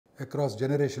Across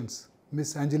generations,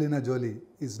 Miss Angelina Jolie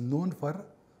is known for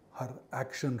her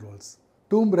action roles.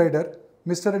 Tomb Raider,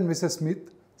 Mr. and Mrs.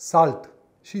 Smith, Salt.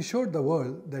 She showed the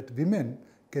world that women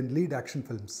can lead action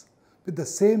films with the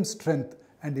same strength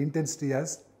and intensity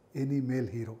as any male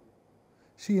hero.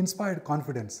 She inspired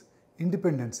confidence,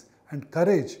 independence, and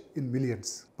courage in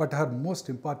millions. But her most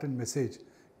important message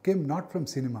came not from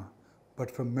cinema, but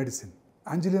from medicine.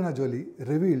 Angelina Jolie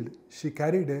revealed she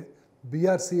carried a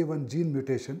BRCA1 gene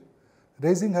mutation,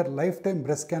 raising her lifetime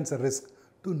breast cancer risk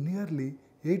to nearly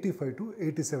 85 to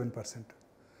 87%.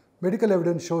 Medical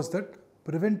evidence shows that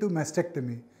preventive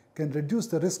mastectomy can reduce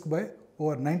the risk by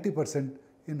over 90%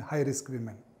 in high-risk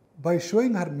women. By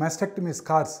showing her mastectomy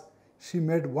scars, she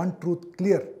made one truth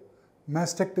clear: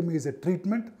 mastectomy is a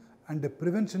treatment and a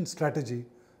prevention strategy,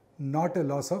 not a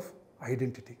loss of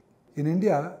identity. In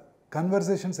India,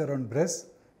 conversations around breast,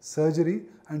 surgery,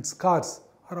 and scars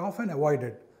are often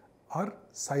avoided or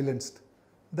silenced.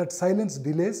 That silence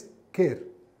delays care.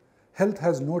 Health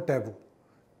has no taboo.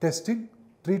 Testing,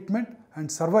 treatment, and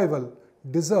survival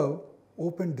deserve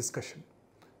open discussion.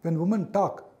 When women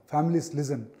talk, families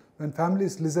listen. When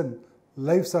families listen,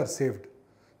 lives are saved.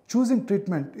 Choosing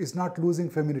treatment is not losing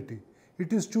femininity.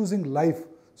 It is choosing life,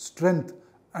 strength,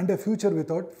 and a future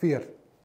without fear.